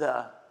of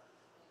the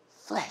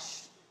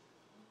flesh.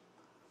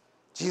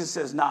 Jesus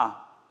says, nah,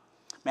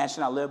 man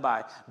shall not live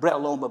by bread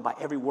alone, but by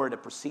every word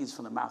that proceeds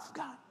from the mouth of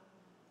God.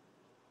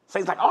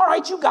 Satan's like, all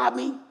right, you got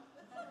me.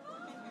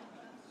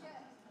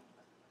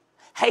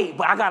 Hey,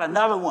 but I got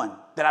another one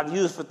that I've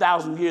used for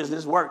 1,000 years and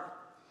it's worked.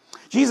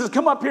 Jesus,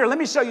 come up here. Let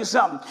me show you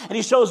something. And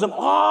he shows them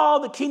all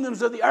the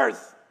kingdoms of the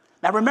earth.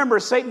 Now, remember,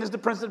 Satan is the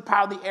prince of the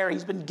power of the air.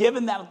 He's been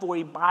given that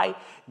authority by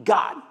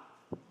God,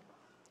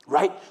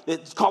 right?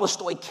 It's called a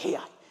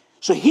stoicheia.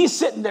 So he's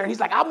sitting there and he's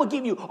like, I'm going to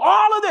give you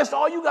all of this.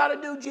 All you got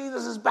to do,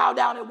 Jesus, is bow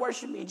down and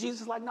worship me. And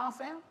Jesus is like, nah,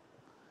 fam.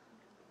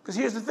 Because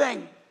here's the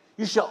thing.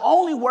 You shall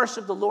only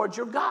worship the Lord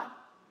your God.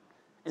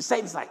 And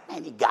Satan's like,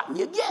 man, he got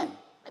me again.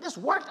 And this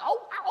worked.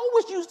 Oh, I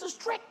always use this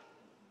trick.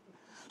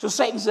 So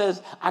Satan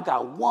says, I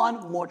got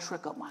one more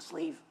trick up my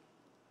sleeve.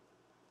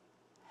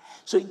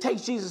 So he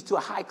takes Jesus to a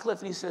high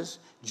cliff and he says,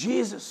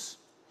 Jesus,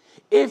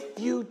 if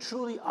you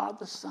truly are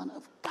the Son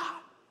of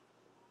God.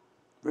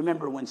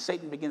 Remember, when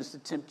Satan begins to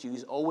tempt you,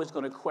 he's always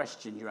going to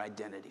question your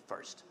identity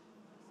first.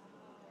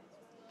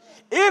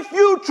 If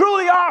you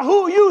truly are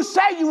who you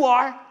say you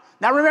are.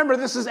 Now remember,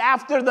 this is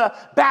after the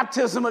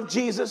baptism of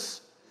Jesus.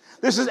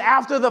 This is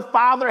after the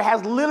Father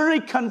has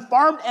literally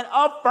confirmed and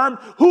affirmed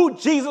who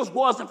Jesus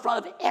was in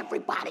front of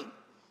everybody.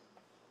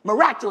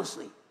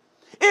 Miraculously.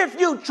 If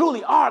you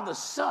truly are the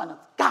Son of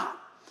God,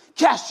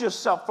 cast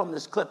yourself from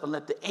this cliff and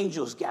let the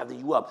angels gather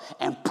you up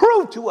and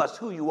prove to us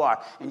who you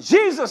are. And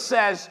Jesus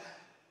says,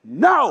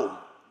 no,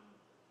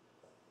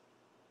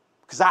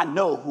 because I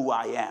know who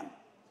I am.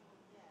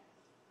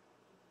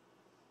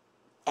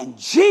 And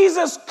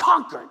Jesus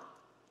conquered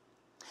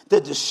the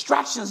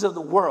distractions of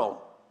the world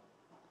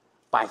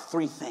by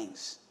three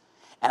things.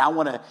 And I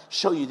want to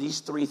show you these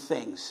three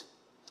things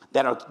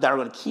that are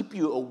going to keep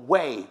you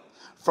away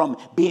from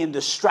being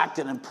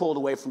distracted and pulled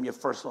away from your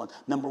first love.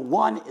 Number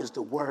one is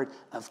the Word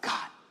of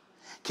God.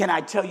 Can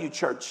I tell you,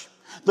 church,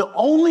 the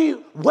only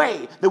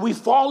way that we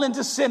fall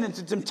into sin,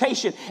 into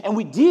temptation, and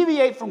we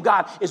deviate from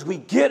God is we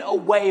get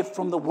away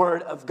from the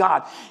Word of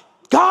God.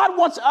 God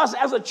wants us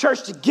as a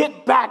church to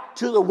get back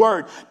to the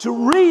Word,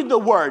 to read the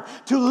Word,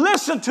 to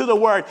listen to the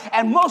Word,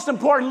 and most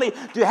importantly,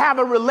 to have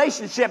a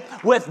relationship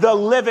with the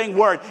living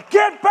Word.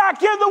 Get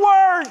back in the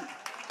Word.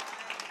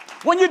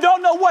 When you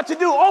don't know what to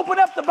do, open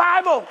up the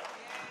Bible.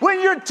 When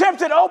you're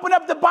tempted, open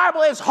up the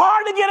Bible. It's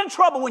hard to get in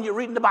trouble when you're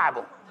reading the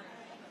Bible.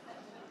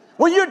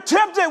 When you're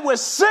tempted with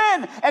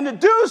sin and to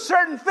do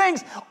certain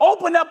things,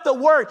 open up the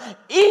Word.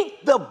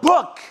 Eat the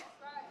book.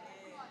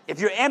 If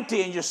you're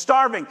empty and you're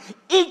starving,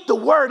 eat the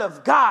Word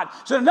of God.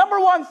 So the number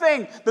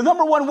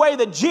one way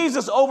that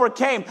Jesus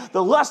overcame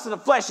the lust of the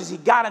flesh is he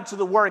got into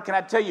the Word. Can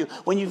I tell you,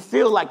 when you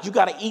feel like you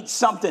got to eat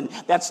something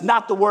that's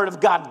not the Word of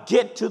God,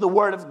 get to the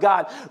Word of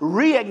God.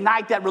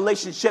 Reignite that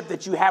relationship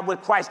that you have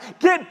with Christ.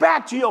 Get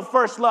back to your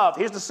first love.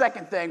 Here's the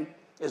second thing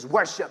is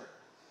worship.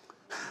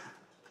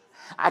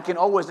 As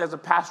a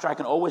pastor, I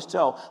can always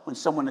tell when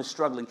someone is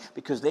struggling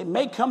because they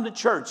may come to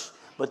church,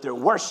 but their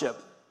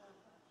worship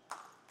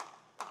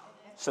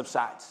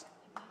subsides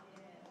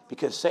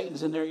because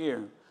Satan's in their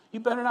ear. You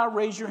better not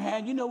raise your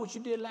hand. You know what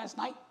you did last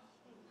night.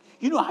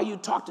 You know how you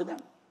talked to them.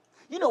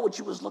 You know what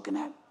you was looking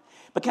at.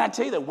 But can I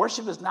tell you that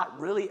worship is not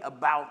really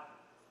about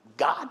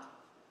God?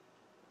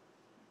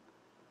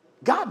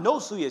 God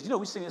knows who he is. You know,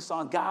 we sing this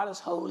song, God is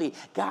holy,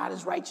 God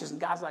is righteous, and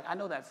God's like, I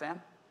know that,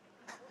 fam.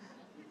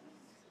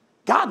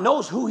 God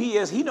knows who he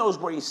is. He knows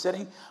where he's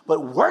sitting.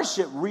 But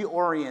worship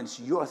reorients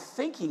your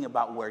thinking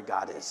about where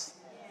God is.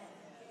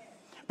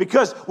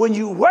 Because when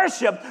you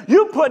worship,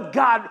 you put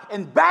God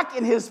back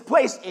in his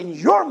place in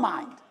your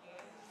mind.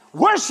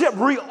 Worship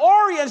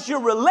reorients your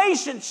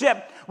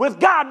relationship with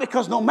God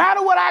because no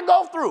matter what I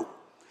go through,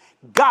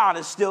 God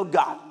is still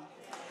God.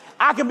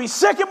 I can be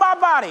sick in my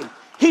body.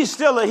 He's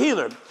still a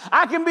healer.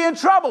 I can be in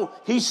trouble.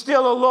 He's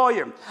still a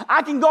lawyer.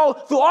 I can go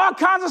through all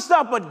kinds of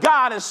stuff, but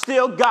God is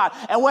still God.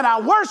 And when I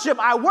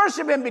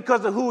worship him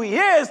because of who he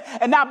is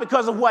and not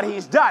because of what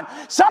he's done.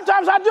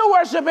 Sometimes I do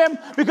worship him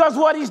because of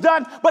what he's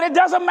done, but it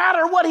doesn't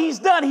matter what he's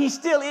done. He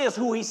still is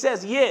who he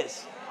says he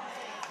is.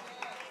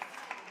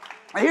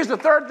 And here's the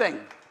third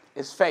thing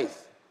is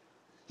faith.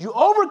 You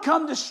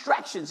overcome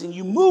distractions and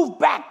you move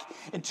back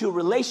into a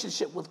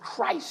relationship with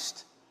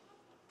Christ.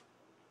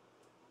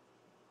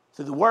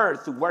 Through the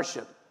Word, through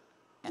worship,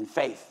 and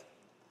faith.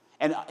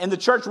 And in the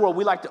church world,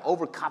 we like to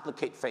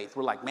overcomplicate faith.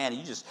 We're like, man,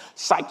 you just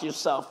psych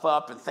yourself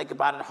up and think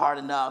about it hard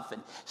enough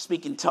and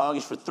speak in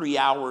tongues for 3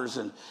 hours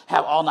and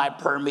have all-night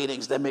prayer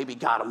meetings, then maybe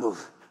God will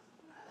move.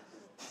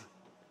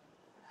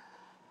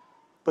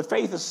 But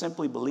faith is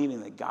simply believing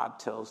that God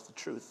tells the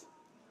truth.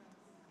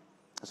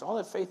 That's all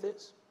that faith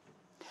is.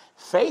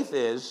 Faith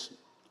is,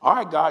 all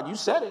right, God, you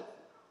said it.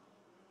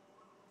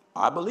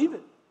 I believe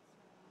it.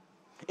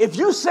 If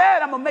you said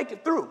I'm going to make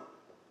it through,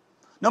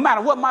 no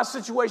matter what my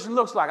situation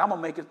looks like, I'm going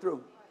to make it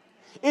through.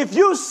 If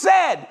you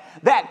said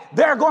that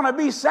they're going to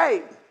be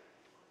saved,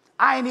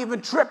 I ain't even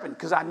tripping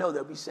because I know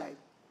they'll be saved.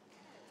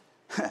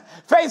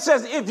 Faith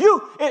says, if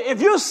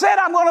you said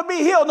I'm going to be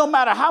healed, no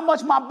matter how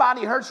much my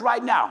body hurts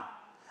right now,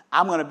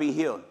 I'm going to be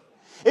healed.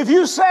 If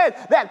you said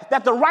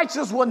that the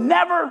righteous will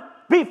never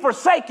be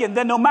forsaken,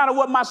 then no matter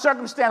what my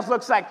circumstance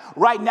looks like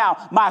right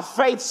now, my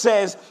faith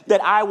says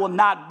that I will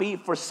not be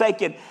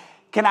forsaken.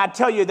 Can I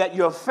tell you that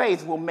your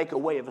faith will make a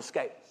way of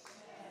escape?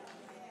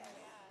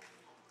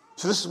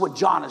 So this is what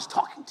John is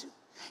talking to.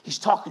 He's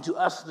talking to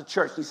us, the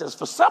church. He says,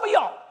 for some of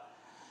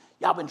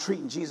y'all been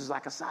treating Jesus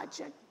like a side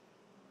chick.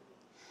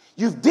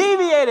 You've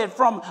deviated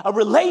from a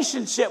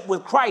relationship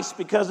with Christ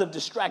because of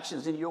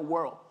distractions in your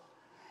world.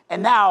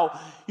 And now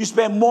you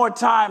spend more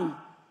time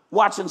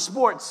watching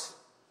sports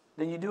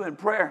than you do in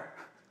prayer.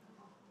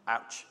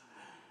 Ouch.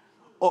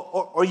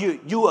 Or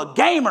you a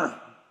gamer,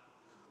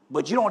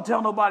 but you don't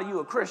tell nobody you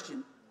a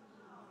Christian.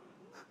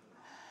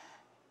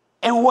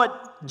 And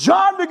what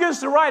John begins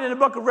to write in the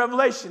book of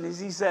Revelation is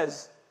he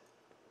says,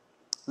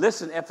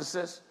 listen,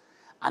 Ephesus,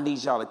 I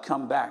need y'all to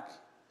come back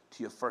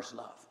to your first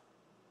love.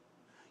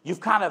 You've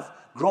kind of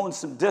grown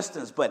some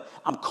distance, but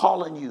I'm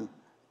calling you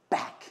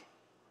back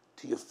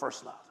to your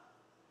first love.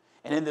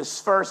 And in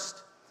this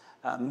first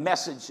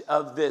message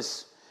of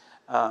this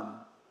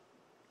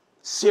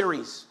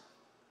series,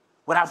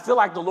 what I feel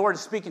like the Lord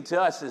is speaking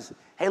to us is,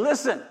 hey,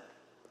 listen,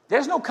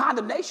 there's no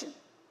condemnation.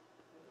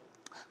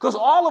 Because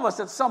all of us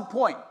at some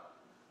point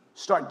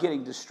start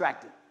getting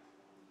distracted.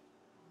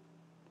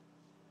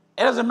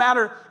 It doesn't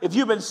matter if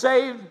you've been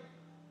saved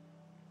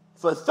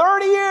for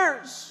 30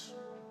 years.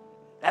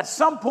 At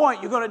some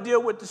point, you're going to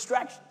deal with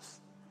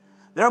distractions.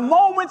 There are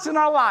moments in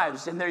our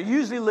lives, and they're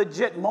usually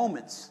legit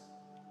moments,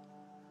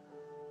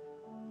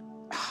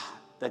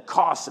 that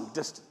cause some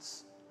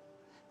distance.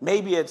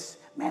 Maybe it's,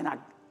 man, I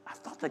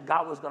thought that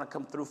God was going to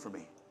come through for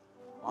me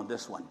on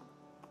this one.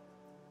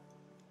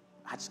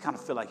 I just kind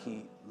of feel like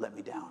he let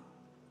me down.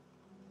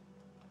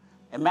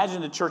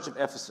 Imagine the church of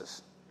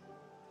Ephesus.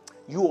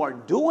 You are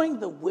doing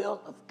the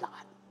will of God.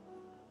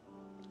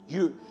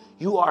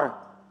 You are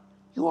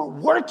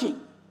working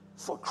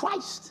for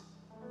Christ.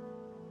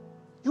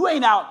 You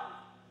ain't out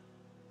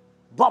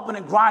bumping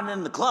and grinding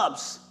in the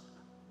clubs.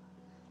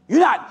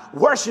 You're not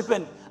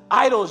worshiping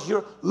idols.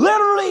 You're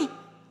literally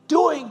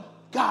doing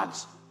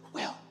God's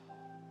will.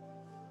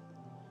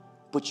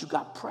 But you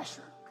got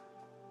pressure.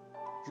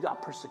 You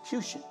got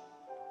persecution.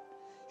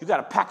 You got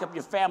to pack up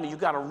your family. You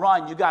got to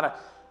run. You got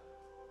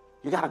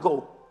to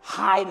go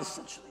hide,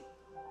 essentially.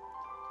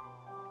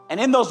 And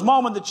in those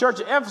moments, the church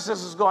of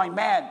Ephesus is going,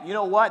 man, you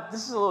know what?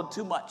 This is a little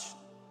too much.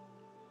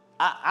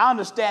 I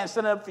understand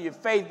standing up for your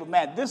faith, but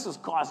man, this is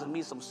causing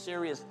me some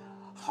serious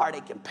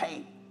heartache and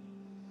pain.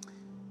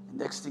 And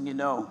next thing you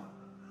know,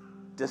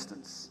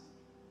 distance,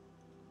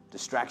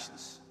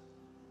 distractions.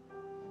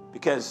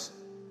 Because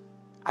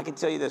I can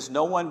tell you this,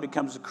 no one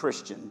becomes a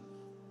Christian,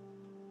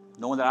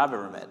 no one that I've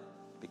ever met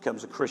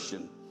becomes a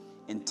Christian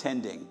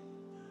intending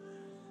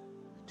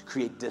to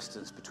create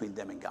distance between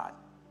them and God.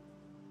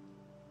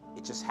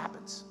 It just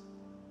happens.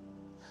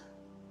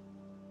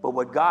 But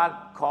what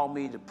God called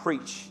me to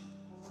preach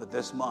for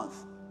this month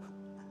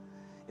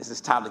is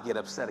it's time to get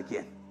upset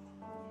again.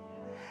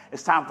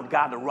 It's time for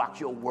God to rock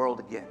your world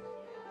again.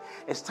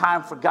 It's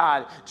time for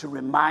God to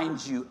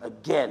remind you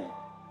again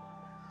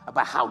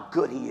about how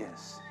good he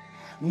is.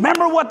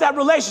 Remember what that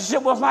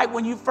relationship was like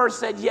when you first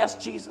said, yes,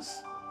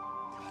 Jesus.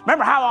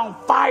 Remember how on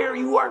fire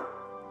you were?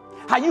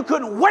 How you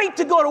couldn't wait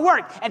to go to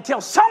work and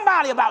tell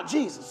somebody about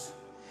Jesus.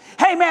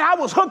 Hey, man, I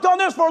was hooked on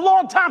this for a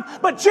long time,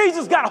 but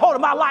Jesus got a hold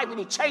of my life and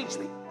he changed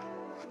me.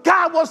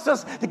 God wants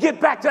us to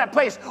get back to that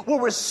place where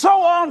we're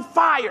so on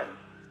fire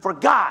for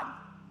God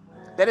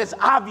that it's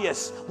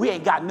obvious we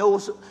ain't got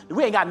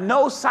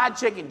no side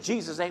chick, and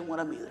Jesus ain't one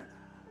of them either.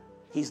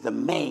 He's the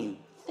main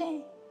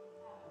thing.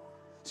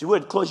 So you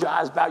would close your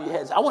eyes, bow your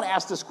heads. I want to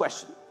ask this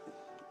question.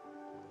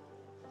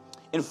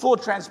 In full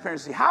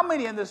transparency, how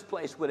many in this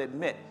place would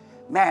admit,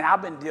 man,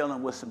 I've been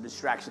dealing with some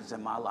distractions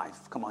in my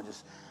life? Come on,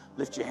 just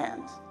lift your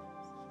hands.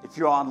 If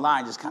you're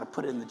online, just kind of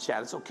put it in the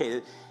chat. It's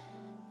okay.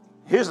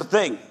 Here's the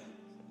thing.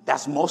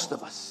 That's most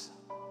of us.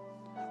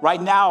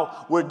 Right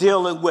now, we're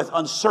dealing with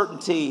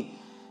uncertainty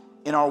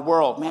in our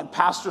world. Man,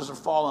 pastors are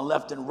falling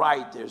left and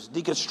right. There's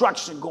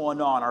deconstruction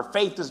going on. Our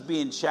faith is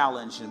being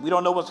challenged, and we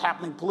don't know what's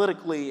happening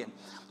politically. And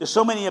there's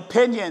so many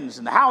opinions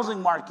in the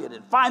housing market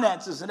and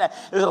finances, and that.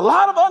 There's a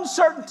lot of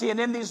uncertainty, and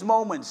in these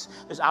moments,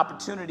 there's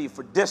opportunity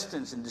for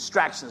distance and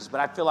distractions. But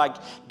I feel like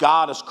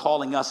God is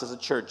calling us as a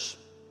church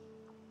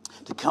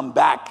to come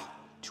back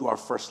to our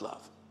first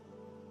love,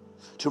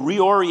 to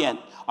reorient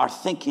our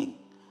thinking,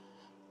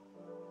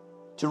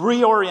 to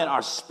reorient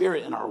our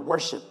spirit and our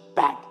worship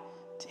back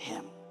to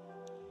him.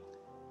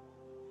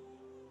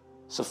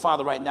 So,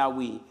 Father, right now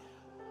we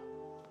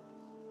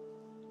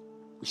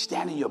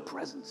stand in your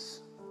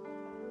presence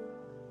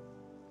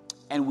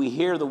and we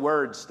hear the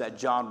words that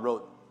John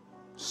wrote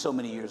so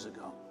many years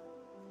ago.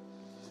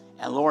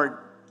 And Lord,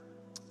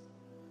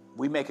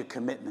 we make a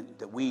commitment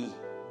that we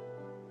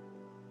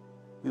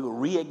will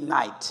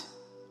reignite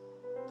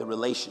the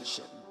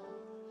relationship.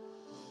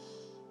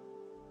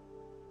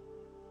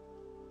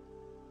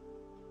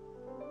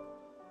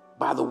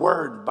 By the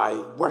word, by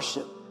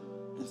worship,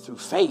 and through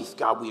faith,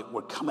 God,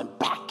 we're coming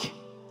back.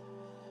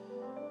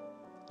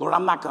 Lord,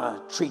 I'm not going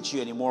to treat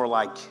you anymore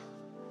like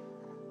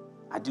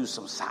I do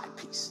some side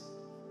piece.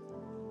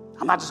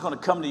 I'm not just going to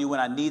come to you when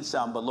I need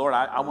something, but Lord,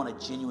 I want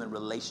a genuine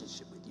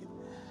relationship with you.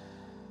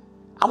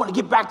 I want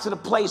to get back to the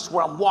place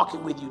where I'm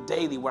walking with you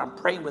daily, where I'm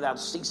praying without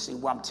ceasing,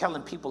 where I'm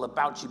telling people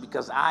about you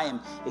because I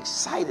am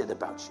excited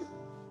about you.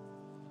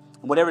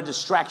 And whatever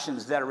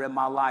distractions that are in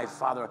my life,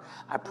 Father,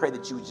 I pray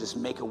that you would just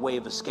make a way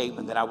of escape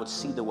and that I would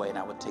see the way and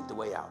I would take the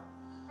way out.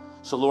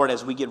 So, Lord,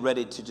 as we get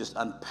ready to just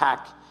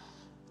unpack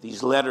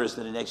these letters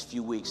in the next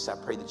few weeks, I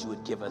pray that you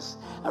would give us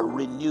a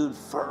renewed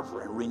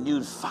fervor and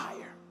renewed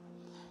fire,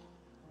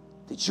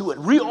 that you would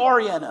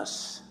reorient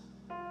us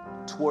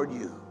toward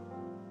you.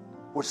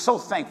 We're so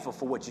thankful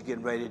for what you're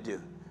getting ready to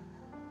do.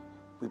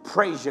 We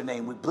praise your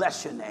name. We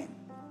bless your name.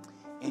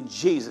 In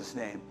Jesus'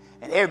 name.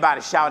 And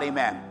everybody shout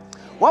amen.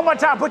 One more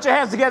time, put your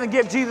hands together and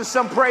give Jesus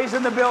some praise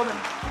in the building.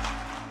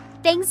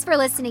 Thanks for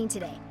listening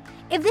today.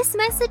 If this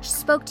message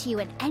spoke to you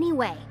in any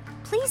way,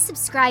 please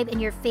subscribe in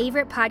your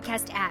favorite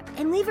podcast app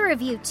and leave a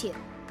review too.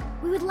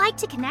 We would like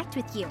to connect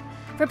with you.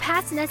 For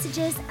past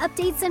messages,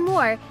 updates, and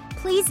more,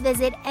 please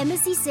visit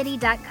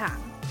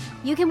embassycity.com.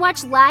 You can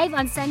watch live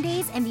on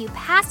Sundays and view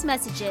past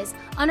messages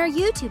on our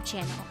YouTube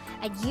channel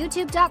at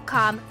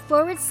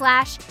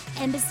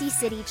youtube.com/Embassy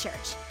City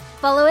Church.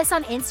 Follow us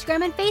on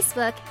Instagram and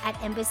Facebook at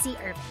Embassy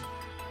Urban.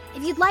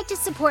 If you'd like to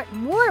support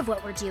more of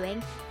what we're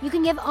doing, you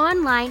can give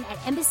online at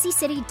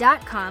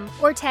embassycity.com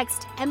or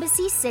text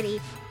Embassy City,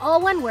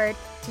 all one word,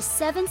 to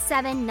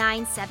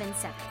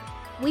 77977.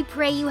 We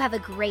pray you have a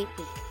great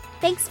week.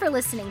 Thanks for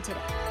listening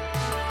today.